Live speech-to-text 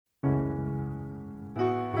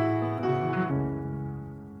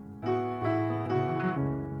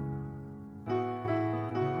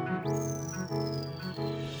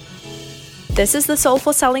This is the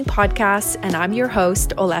Soulful Selling Podcast, and I'm your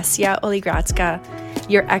host, Olesia Oligradska,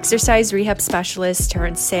 your exercise rehab specialist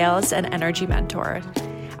turned sales and energy mentor.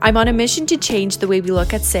 I'm on a mission to change the way we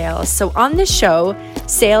look at sales. So on this show,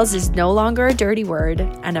 sales is no longer a dirty word,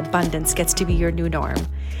 and abundance gets to be your new norm.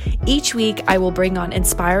 Each week, I will bring on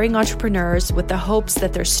inspiring entrepreneurs with the hopes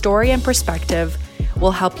that their story and perspective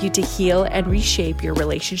will help you to heal and reshape your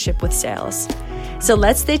relationship with sales. So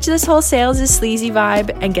let's ditch this whole sales is sleazy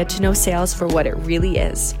vibe and get to know sales for what it really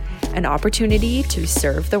is, an opportunity to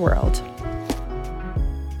serve the world.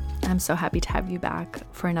 I'm so happy to have you back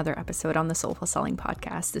for another episode on the Soulful Selling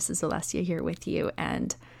Podcast. This is Olesia here with you,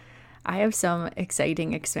 and I have some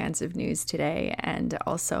exciting, expansive news today and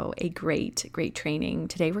also a great training.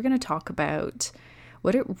 Today we're going to talk about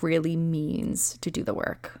what it really means to do the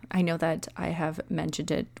work. I know that I have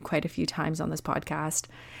mentioned it quite a few times on this podcast,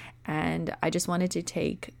 and I just wanted to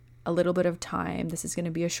take a little bit of time. This is going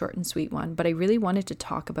to be a short and sweet one, but I really wanted to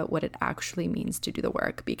talk about what it actually means to do the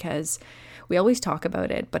work, because we always talk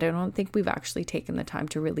about it, but I don't think we've actually taken the time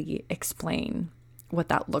to really explain what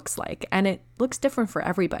that looks like. And it looks different for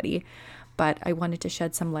everybody, but I wanted to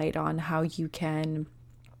shed some light on how you can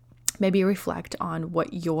maybe reflect on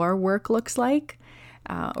what your work looks like,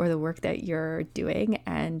 or the work that you're doing.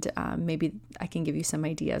 And maybe I can give you some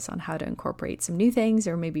ideas on how to incorporate some new things,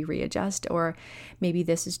 or maybe readjust, or maybe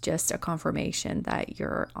this is just a confirmation that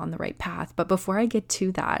you're on the right path. But before I get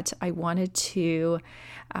to that, I wanted to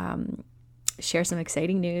share some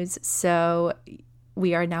exciting news. So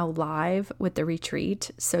we are now live with the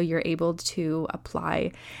retreat, so you're able to apply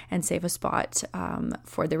and save a spot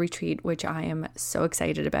for the retreat, which I am so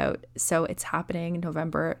excited about. So it's happening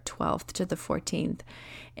November 12th to the 14th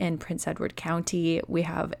in Prince Edward County. We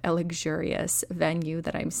have a luxurious venue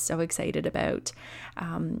that I'm so excited about,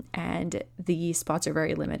 and the spots are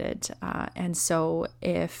very limited. And so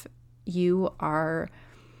if you are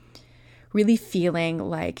really feeling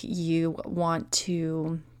like you want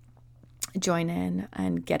to join in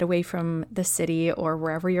and get away from the city or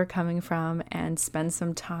wherever you're coming from and spend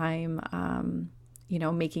some time,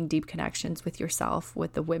 making deep connections with yourself,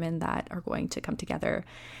 with the women that are going to come together.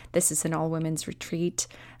 This is an all women's retreat,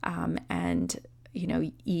 and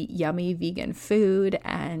eat yummy vegan food,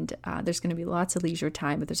 and there's going to be lots of leisure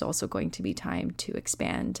time, but there's also going to be time to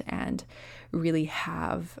expand and really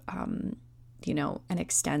have, an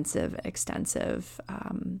extensive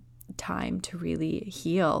time to really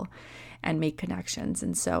heal and make connections.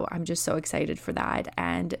 And so I'm just so excited for that.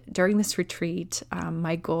 And during this retreat,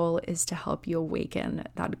 my goal is to help you awaken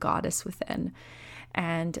that goddess within.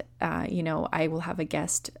 And, I will have a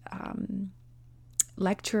guest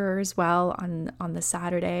lecturer as well on the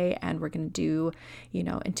Saturday, and we're going to do,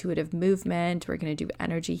 intuitive movement. We're going to do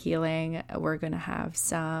energy healing. We're going to have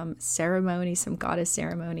some ceremonies, some goddess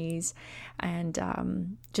ceremonies, and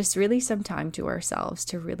just really some time to ourselves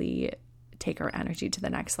to really take our energy to the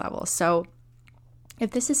next level. So if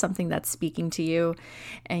this is something that's speaking to you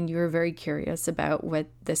and you're very curious about what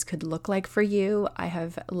this could look like for you, I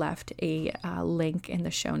have left a link in the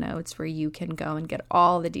show notes where you can go and get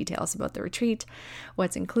all the details about the retreat,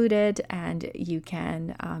 what's included, and you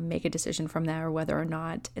can make a decision from there whether or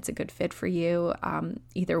not it's a good fit for you.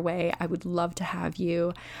 Either way, I would love to have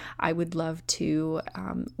you. I would love to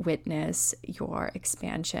witness your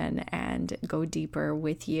expansion and go deeper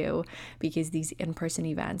with you, because these in-person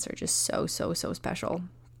events are just so special.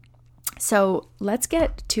 So let's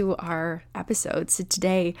get to our episode. So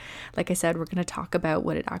today, like I said, we're going to talk about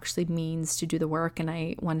what it actually means to do the work. And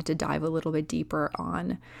I wanted to dive a little bit deeper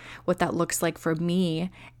on what that looks like for me,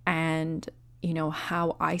 and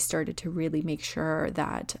how I started to really make sure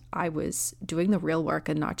that I was doing the real work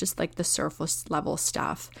and not just like the surface level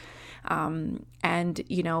stuff. And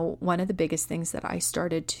one of the biggest things that I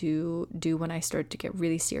started to do when I started to get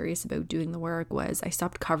really serious about doing the work was I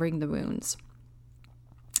stopped covering the wounds.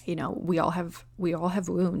 We all have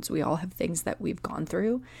wounds. We all have things that we've gone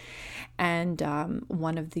through. And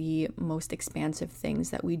one of the most expansive things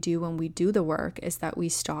that we do when we do the work is that we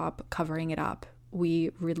stop covering it up. We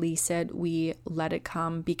release it. We let it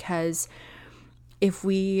come, because if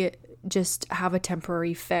we just have a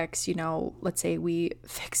temporary fix, let's say we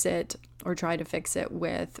fix it or try to fix it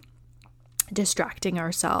with distracting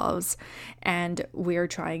ourselves, and we're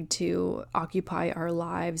trying to occupy our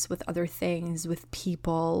lives with other things, with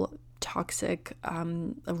people, toxic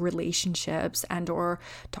relationships, and or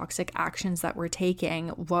toxic actions that we're taking,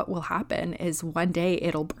 what will happen is one day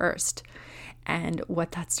it'll burst. And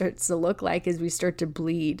what that starts to look like is we start to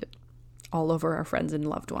bleed all over our friends and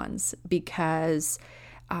loved ones, because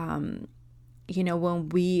when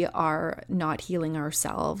we are not healing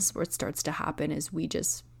ourselves, what starts to happen is we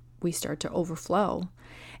just we start to overflow.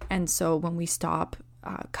 And so when we stop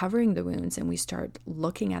covering the wounds and we start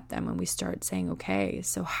looking at them and we start saying, okay,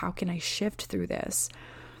 so how can I shift through this?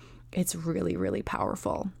 It's really, really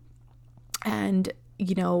powerful. And,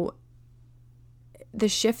 you know, the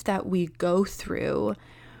shift that we go through,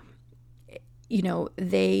 you know,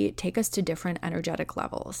 they take us to different energetic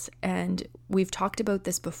levels. And we've talked about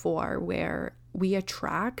this before, where we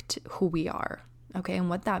attract who we are. Okay. And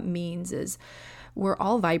what that means is we're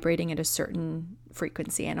all vibrating at a certain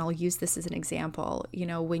frequency. And I'll use this as an example. You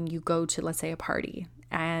know, when you go to, let's say, a party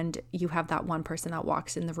and you have that one person that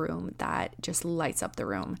walks in the room that just lights up the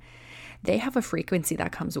room, they have a frequency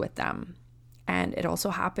that comes with them. And it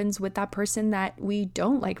also happens with that person that we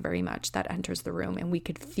don't like very much that enters the room, and we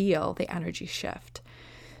could feel the energy shift.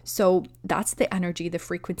 So that's the energy, the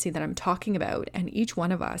frequency that I'm talking about. And each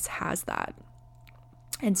one of us has that.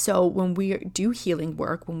 And so when we do healing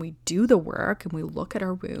work, when we do the work and we look at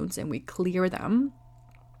our wounds and we clear them,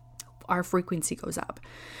 our frequency goes up.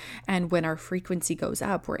 And when our frequency goes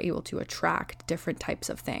up, we're able to attract different types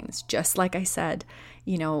of things. Just like I said,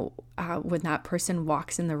 you know, when that person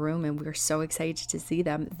walks in the room and we're so excited to see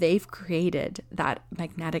them, they've created that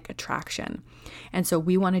magnetic attraction. And so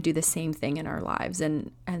we want to do the same thing in our lives.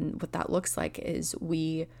 And what that looks like is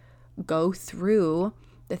we go through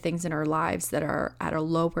the things in our lives that are at a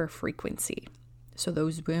lower frequency. So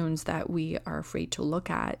those wounds that we are afraid to look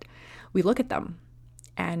at, we look at them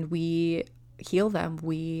and we heal them.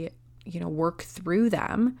 We, you know, work through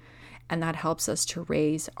them, and that helps us to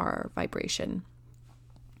raise our vibration.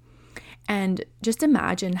 And just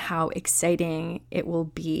imagine how exciting it will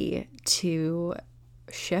be to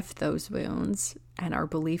shift those wounds and our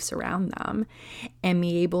beliefs around them and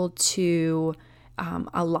be able to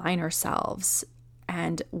align ourselves.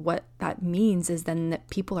 And what that means is then that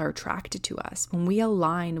people are attracted to us. When we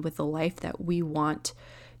align with the life that we want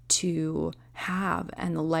to have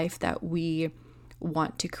and the life that we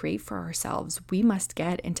want to create for ourselves, we must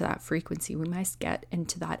get into that frequency. We must get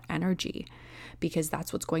into that energy, because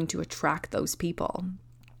that's what's going to attract those people.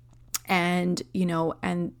 And, you know,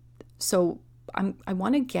 and so I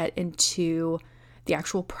want to get into the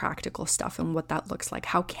actual practical stuff and what that looks like.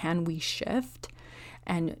 How can we shift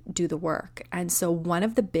and do the work? And so one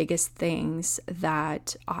of the biggest things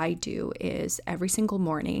that I do is every single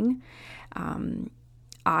morning,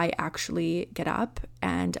 I actually get up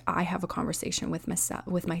and I have a conversation with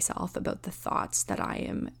myself about the thoughts that I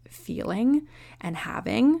am feeling and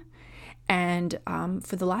having. And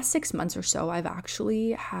for the last 6 months or so, I've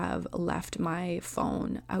actually have left my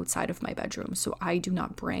phone outside of my bedroom. So I do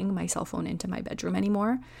not bring my cell phone into my bedroom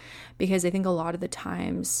anymore, because I think a lot of the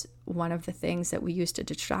times, one of the things that we use to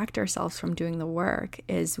distract ourselves from doing the work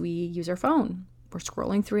is we use our phone. We're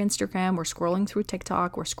scrolling through Instagram, we're scrolling through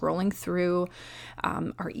TikTok, we're scrolling through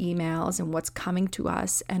our emails and what's coming to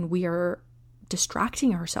us, and we are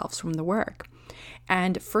distracting ourselves from the work.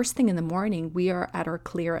 And first thing in the morning, we are at our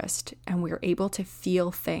clearest and we are able to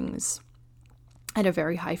feel things at a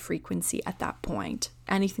very high frequency at that point,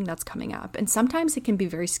 anything that's coming up. And sometimes it can be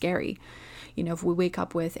very scary. You know, if we wake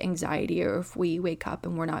up with anxiety, or if we wake up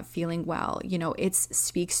and we're not feeling well, you know, it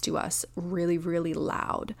speaks to us really, really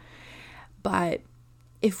loud. But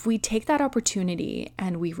if we take that opportunity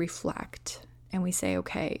and we reflect and we say,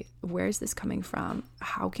 okay, where is this coming from?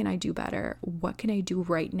 How can I do better? What can I do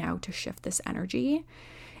right now to shift this energy?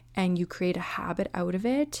 And you create a habit out of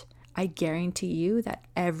it, I guarantee you that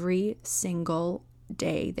every single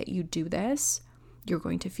day that you do this, you're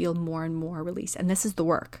going to feel more and more release. And this is the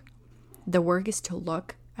work. The work is to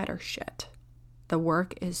look at our shit. The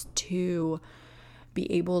work is to be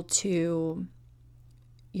able to,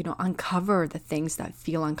 you know, uncover the things that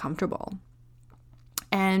feel uncomfortable.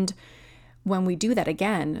 And when we do that,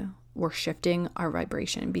 again, we're shifting our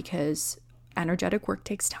vibration, because energetic work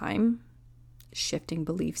takes time. Shifting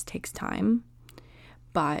beliefs takes time,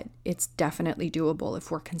 but it's definitely doable if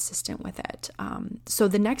we're consistent with it. So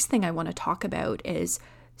the next thing I want to talk about is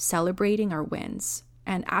celebrating our wins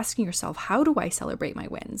and asking yourself, how do I celebrate my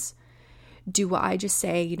wins? Do I just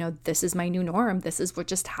say, you know, this is my new norm, this is what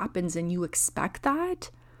just happens, and you expect that?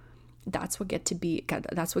 That's what gets to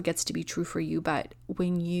be true for you. But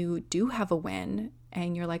when you do have a win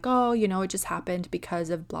and you're like, oh, you know, it just happened because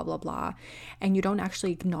of blah, blah, blah, and you don't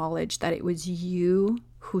actually acknowledge that it was you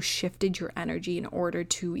who shifted your energy in order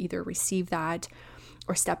to either receive that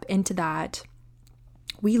or step into that,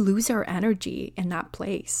 we lose our energy in that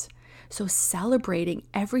place. So celebrating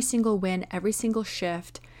every single win, every single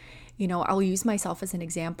shift, you know, I'll use myself as an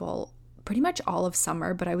example. Pretty much all of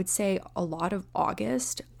summer, but I would say a lot of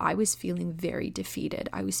August, I was feeling very defeated.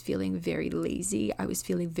 I was feeling very lazy. I was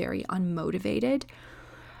feeling very unmotivated.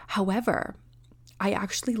 However, I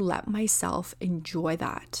actually let myself enjoy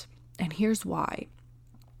that. And here's why.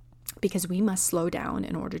 Because we must slow down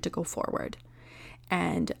in order to go forward.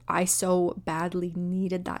 And I so badly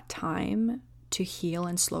needed that time to heal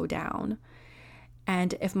and slow down.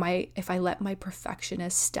 And if I let my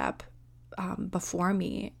perfectionist step before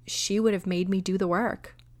me, she would have made me do the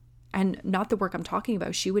work. And not the work I'm talking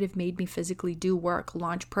about. She would have made me physically do work,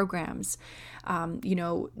 launch programs,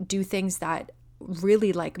 do things that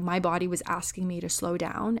really, like, my body was asking me to slow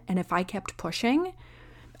down. And if I kept pushing,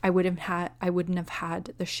 I wouldn't have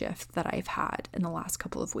had the shift that I've had in the last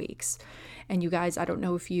couple of weeks. And you guys, I don't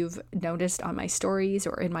know if you've noticed on my stories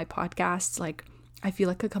or in my podcasts, like, I feel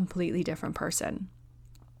like a completely different person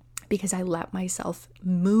because I let myself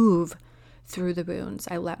move through the wounds.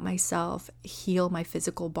 I let myself heal my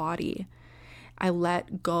physical body. I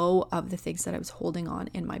let go of the things that I was holding on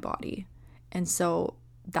in my body. And so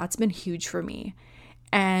that's been huge for me.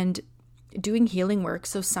 And doing healing work,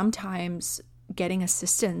 so sometimes getting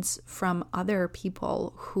assistance from other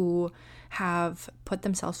people who have put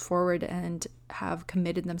themselves forward and have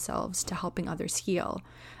committed themselves to helping others heal.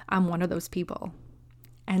 I'm one of those people.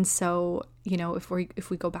 And so, if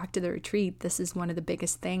we go back to the retreat, this is one of the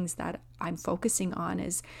biggest things that I'm focusing on,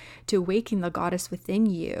 is to awaken the goddess within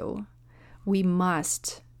you. We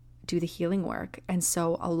must do the healing work. And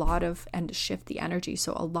so and shift the energy.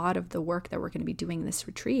 So a lot of the work that we're going to be doing in this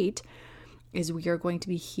retreat is we are going to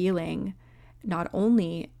be healing not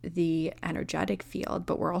only the energetic field,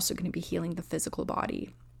 but we're also going to be healing the physical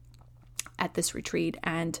body at this retreat.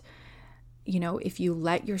 And if you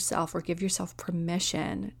let yourself or give yourself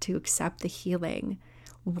permission to accept the healing,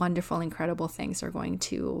 wonderful, incredible things are going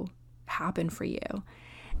to happen for you.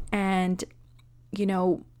 And,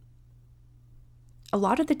 a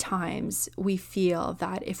lot of the times we feel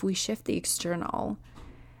that if we shift the external,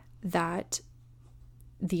 that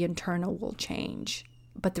the internal will change.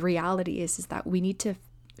 But the reality is that we need to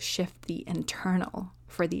shift the internal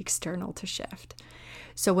for the external to shift.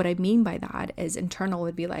 So what I mean by that is internal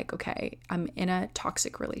would be like, okay, I'm in a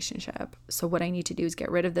toxic relationship. So what I need to do is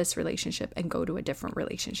get rid of this relationship and go to a different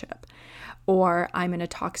relationship. Or I'm in a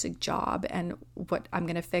toxic job, and what I'm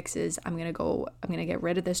going to fix is I'm going to get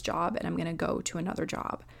rid of this job and I'm going to go to another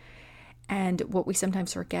job. And what we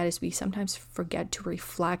sometimes forget is we sometimes forget to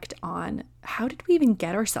reflect on, how did we even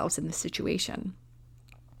get ourselves in this situation?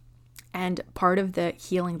 And part of the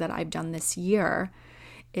healing that I've done this year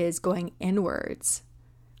is going inwards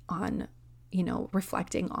on,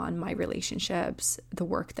 reflecting on my relationships, the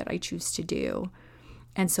work that I choose to do.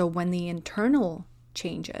 And so when the internal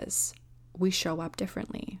changes, we show up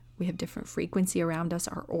differently. We have different frequency around us.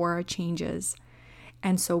 Our aura changes.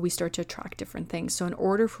 And so we start to attract different things. So in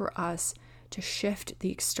order for us to shift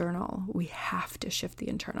the external, we have to shift the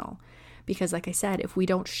internal. Because like I said, if we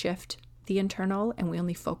don't shift the internal and we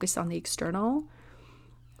only focus on the external,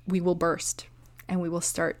 we will burst. And we will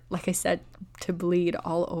start, like I said, to bleed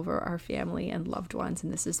all over our family and loved ones.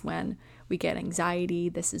 And this is when we get anxiety.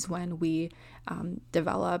 This is when we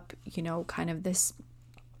develop, kind of this,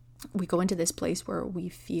 we go into this place where we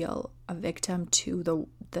feel a victim to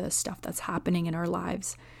the stuff that's happening in our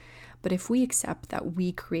lives. But if we accept that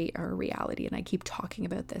we create our reality, and I keep talking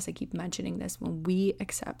about this, I keep mentioning this, when we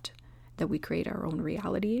accept that we create our own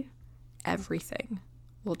reality, everything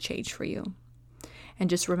will change for you. And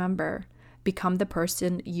just remember, become the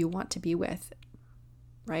person you want to be with,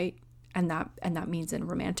 right? And that means in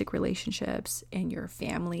romantic relationships, in your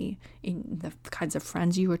family, in the kinds of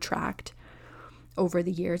friends you attract. Over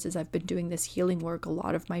the years, as I've been doing this healing work, a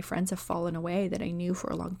lot of my friends have fallen away that I knew for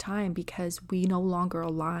a long time because we no longer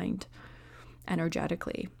aligned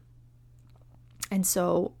energetically. And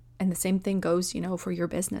the same thing goes, for your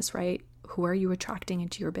business, right? Who are you attracting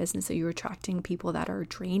into your business? Are you attracting people that are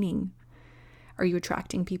draining? Are you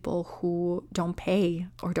attracting people who don't pay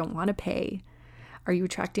or don't want to pay? Are you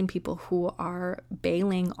attracting people who are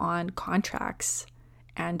bailing on contracts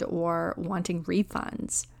and or wanting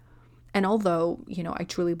refunds? And although, I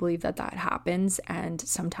truly believe that happens, and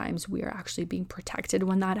sometimes we are actually being protected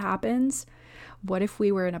when that happens, what if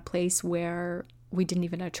we were in a place where we didn't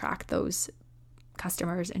even attract those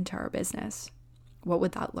customers into our business? What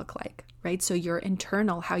would that look like, right? So your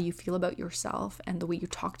internal, how you feel about yourself and the way you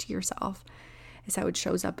talk to yourself is how it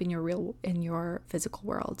shows up in your physical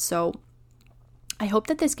world. So I hope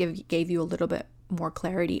that this gave you a little bit more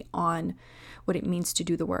clarity on what it means to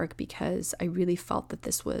do the work, because I really felt that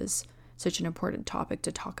this was such an important topic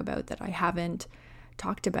to talk about that I haven't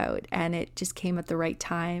talked about. And it just came at the right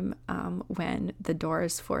time when the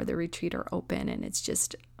doors for the retreat are open. And it's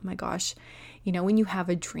just, oh my gosh, when you have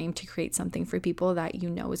a dream to create something for people that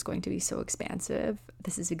is going to be so expansive,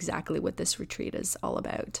 this is exactly what this retreat is all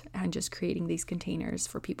about. And just creating these containers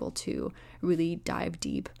for people to really dive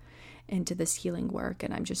deep into this healing work.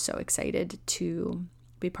 And I'm just so excited to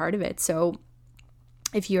be part of it. So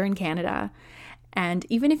if you're in Canada, and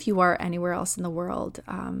even if you are anywhere else in the world,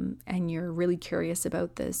 and you're really curious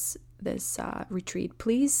about this retreat,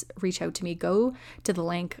 please reach out to me. Go to the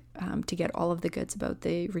link to get all of the goods about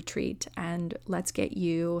the retreat, and let's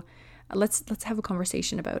have a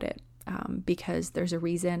conversation about it, because there's a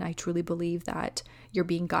reason. I truly believe that you're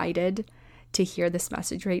being guided to hear this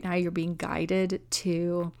message right now. You're being guided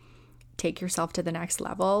to take yourself to the next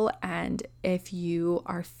level. And if you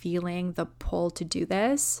are feeling the pull to do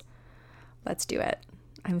this, let's do it.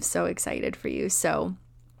 I'm so excited for you. So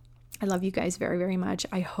I love you guys very, very much.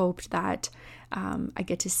 I hope that I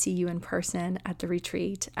get to see you in person at the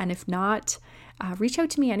retreat. And if not, reach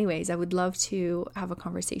out to me anyways. I would love to have a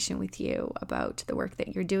conversation with you about the work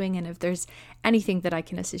that you're doing. And if there's anything that I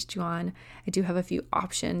can assist you on, I do have a few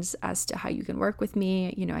options as to how you can work with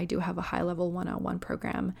me. I do have a high-level one-on-one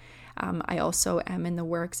program. I also am in the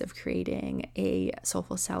works of creating a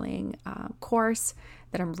soulful selling course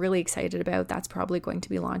that I'm really excited about. That's probably going to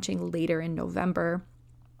be launching later in November.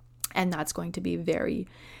 And that's going to be very,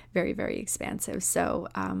 very, very expansive. So,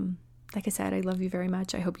 like I said, I love you very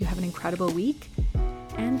much. I hope you have an incredible week.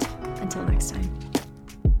 And until next time.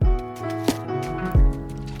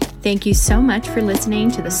 Thank you so much for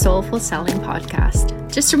listening to the Soulful Selling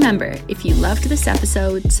Podcast. Just remember, if you loved this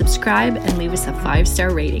episode, subscribe and leave us a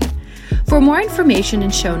 5-star rating. For more information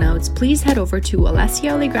and show notes, please head over to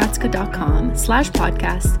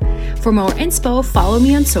olesiaoligradska.com/podcast. For more inspo, follow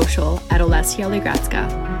me on social at Olesya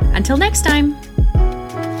Oligradska. Until next time.